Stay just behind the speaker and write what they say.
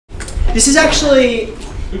This is actually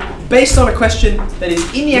based on a question that is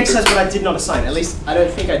in the exercise but I did not assign. At least I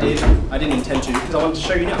don't think I did. I didn't intend to because I wanted to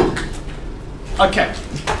show you now. Okay,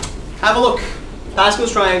 have a look.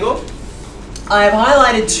 Pascal's triangle. I have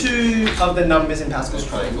highlighted two of the numbers in Pascal's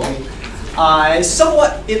triangle.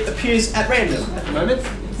 Somewhat it appears at random at the moment.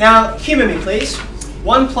 Now, humour me please.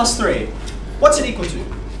 1 plus 3. What's it equal to?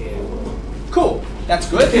 Cool. That's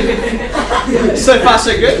good. So far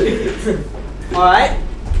so good. Alright.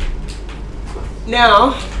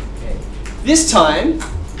 Now, this time,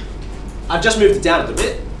 I've just moved it down a little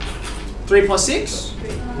bit. 3 plus 6?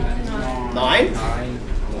 9.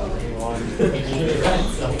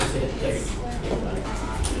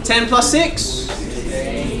 10 plus 6?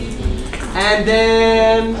 And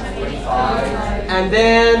then,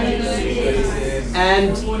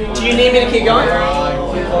 and do you need me to keep going?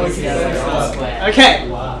 Okay,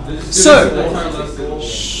 so,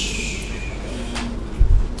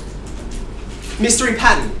 mystery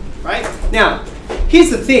pattern, right? Now, here's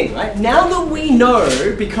the thing, right? Now that we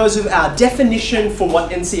know, because of our definition for what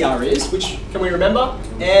NCR is, which, can we remember?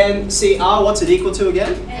 NCR, what's it equal to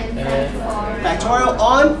again? Factorial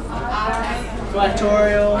on?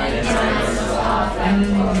 Factorial.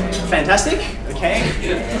 Fantastic, okay.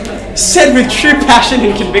 Said with true passion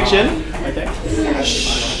and conviction. Okay.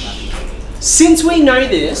 Since we know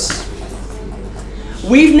this,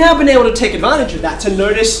 we've now been able to take advantage of that to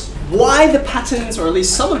notice why the patterns, or at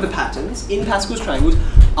least some of the patterns, in Pascal's triangles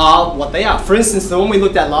are what they are. For instance, the one we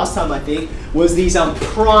looked at last time, I think, was these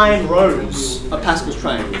prime rows of Pascal's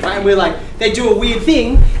triangle, right? And we're like, they do a weird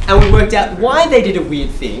thing, and we worked out why they did a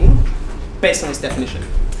weird thing based on this definition,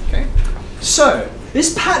 okay? So,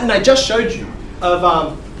 this pattern I just showed you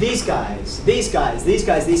of these guys, these guys, these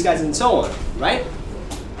guys, these guys, and so on, right?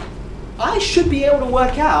 I should be able to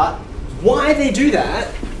work out why they do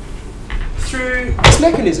that through this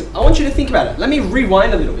mechanism. I want you to think about it. Let me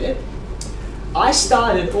rewind a little bit. I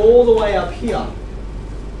started all the way up here,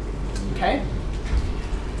 okay?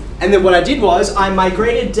 And then what I did was I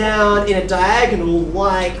migrated down in a diagonal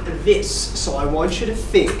like this. So I want you to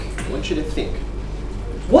think,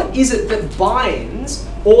 what is it that binds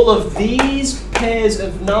all of these pairs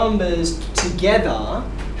of numbers together?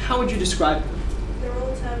 How would you describe them? They're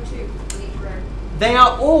all term 2 in each row. They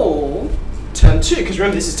are all term 2, because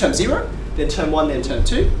remember this is term 0, then term 1, then term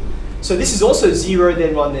 2. So this is also 0,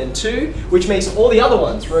 then 1, then 2, which makes all the other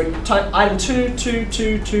ones, item 2, 2,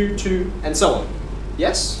 2, 2, 2, and so on.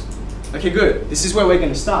 Yes? Okay, good. This is where we're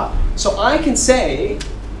going to start. So I can say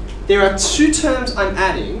there are two terms I'm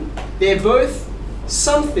adding. They're both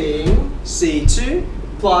something C2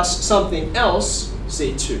 plus something else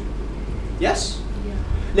C2. Yes? Yeah.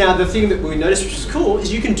 Now the thing that we noticed, which is cool,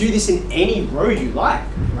 is you can do this in any row you like,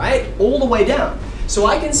 right? All the way down. So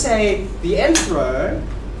I can say the nth row,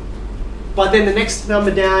 but then the next number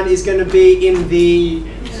down is going to be in the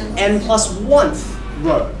n plus 1th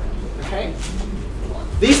row, okay?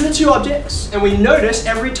 These are the two objects, and we notice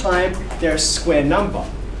every time they're a square number.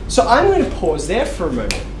 So I'm going to pause there for a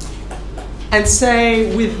moment and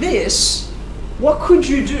say, with this, what could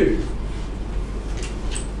you do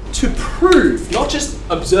to prove, not just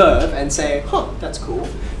observe and say, huh, that's cool,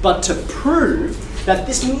 but to prove that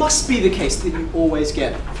this must be the case, that you always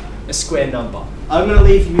get a square number. I'm going to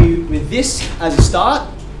leave you with this as a start.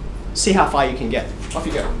 See how far you can get. Off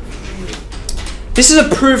you go. This is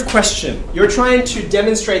a proof question. You're trying to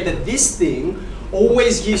demonstrate that this thing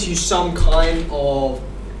always gives you some kind of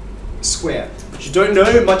square. But you don't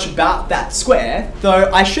know much about that square,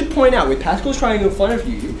 though I should point out with Pascal's triangle in front of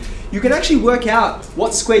you, you can actually work out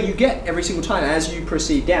what square you get every single time as you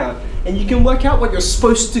proceed down, and you can work out what you're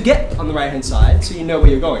supposed to get on the right hand side so you know where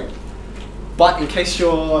you're going. But in case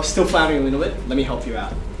you're still floundering a little bit, let me help you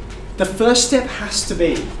out. The first step has to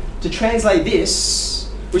be to translate this,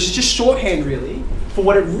 which is just shorthand really, for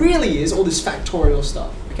what it really is, all this factorial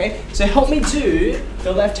stuff, okay? So help me do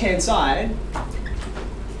the left hand side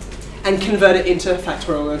and convert it into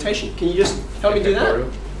factorial notation. Can you just help me do that?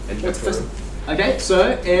 And What's the first? factorial. Okay, so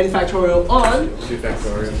n factorial on 2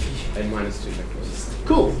 factorial and minus 2 factorial.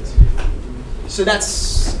 Cool. So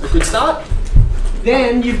that's a good start.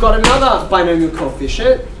 Then you've got another binomial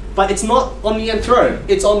coefficient, but it's not on the nth row.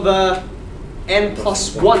 It's on the n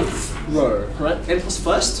plus 1th row, right? N plus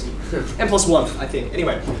 1st? N plus 1th, I think.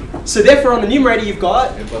 Anyway, so therefore on the numerator you've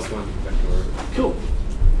got... N plus 1 factorial. Cool.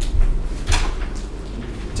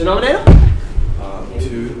 Denominator?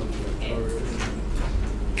 2.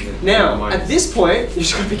 Now, at this point, you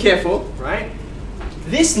just got to be careful, right?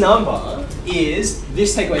 This number is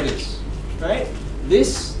this take away this, right?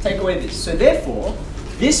 This take away this. So therefore,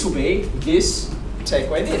 this will be this take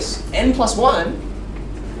away this. N plus 1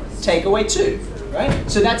 take away 2, right?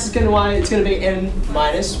 So that's why it's going to be n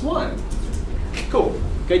minus 1. Cool.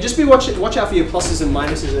 Okay, just watch out for your pluses and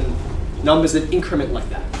minuses and numbers that increment like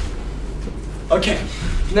that. Okay,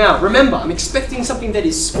 now remember, I'm expecting something that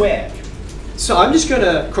is squared. So I'm just going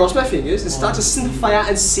to cross my fingers and start to simplify out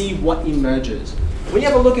and see what emerges. When you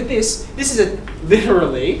have a look at this, this is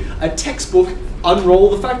literally a textbook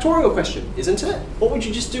unroll the factorial question, isn't it? What would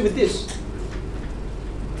you just do with this?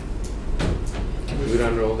 We would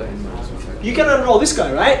unroll the n minus 1 factorial. You can unroll this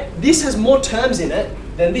guy, right? This has more terms in it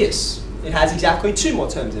than this. It has exactly 2 more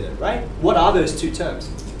terms in it, right? What are those 2 terms?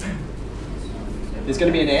 There's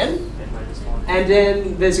going to be an n, and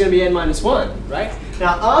then there's going to be n minus 1, right?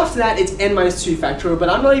 Now after that, it's n minus 2 factorial, but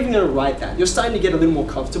I'm not even going to write that. You're starting to get a little more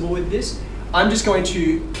comfortable with this. I'm just going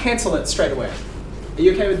to cancel it straight away. Are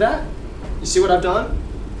you okay with that? You see what I've done?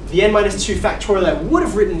 The n minus 2 factorial I would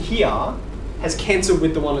have written here has cancelled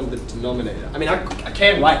with the one in the denominator. I mean, I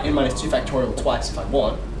can write n minus 2 factorial twice if I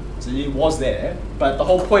want. So it was there, but the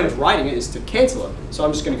whole point of writing it is to cancel it. So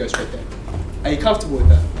I'm just going to go straight there. Are you comfortable with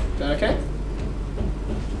that? Is that okay?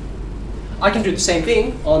 I can do the same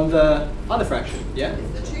thing on the other fraction, yeah?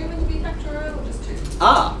 Is the 2 going to be factorial or just 2?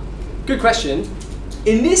 Ah, good question.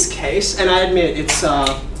 In this case, and I admit it's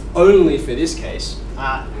only for this case.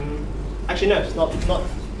 Actually, no, it's not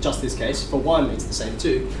just this case. For 1, it's the same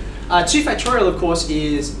too. 2 factorial, of course,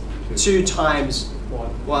 is 2 times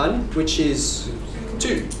 1, which is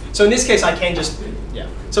 2. So in this case, I can just, yeah.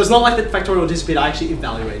 So it's not like the factorial disappeared, I actually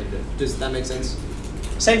evaluated it. Does that make sense?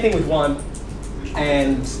 Same thing with 1,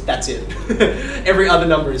 and that's it. Every other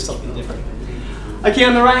number is something different. Okay,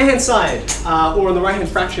 on the right-hand side, or on the right-hand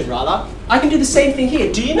fraction rather, I can do the same thing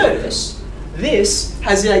here. Do you notice this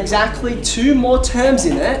has exactly 2 more terms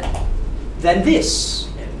in it than this?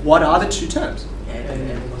 What are the 2 terms?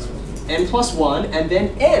 n plus 1 and then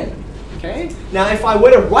n. Okay? Now if I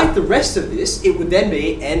were to write the rest of this, it would then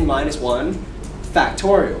be n minus 1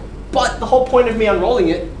 factorial. But the whole point of me unrolling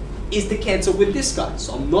it is to cancel with this guy.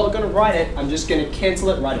 So I'm not going to write it, I'm just going to cancel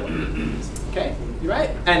it right away. Okay? You right?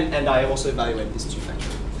 And I also evaluated this 2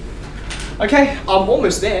 factorial. Okay, I'm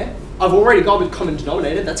almost there. I've already got the common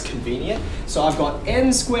denominator, that's convenient. So I've got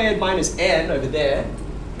n squared minus n over there.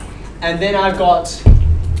 And then I've got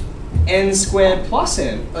n squared plus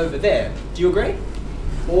n over there. Do you agree?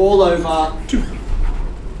 All over 2.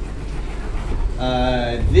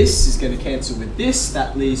 This is going to cancel with this.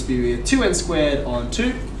 That leaves me with 2n squared on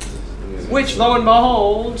 2, which, lo and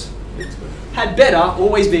behold, had better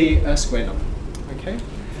always be a square number. Okay?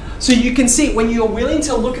 So you can see, when you're willing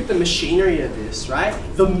to look at the machinery of this, right,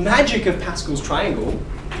 the magic of Pascal's triangle,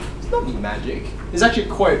 it's not magic. There's actually a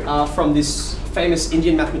quote from this famous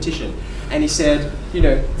Indian mathematician, and he said, you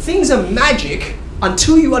know, things are magic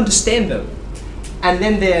until you understand them. And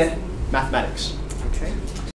then they're mathematics.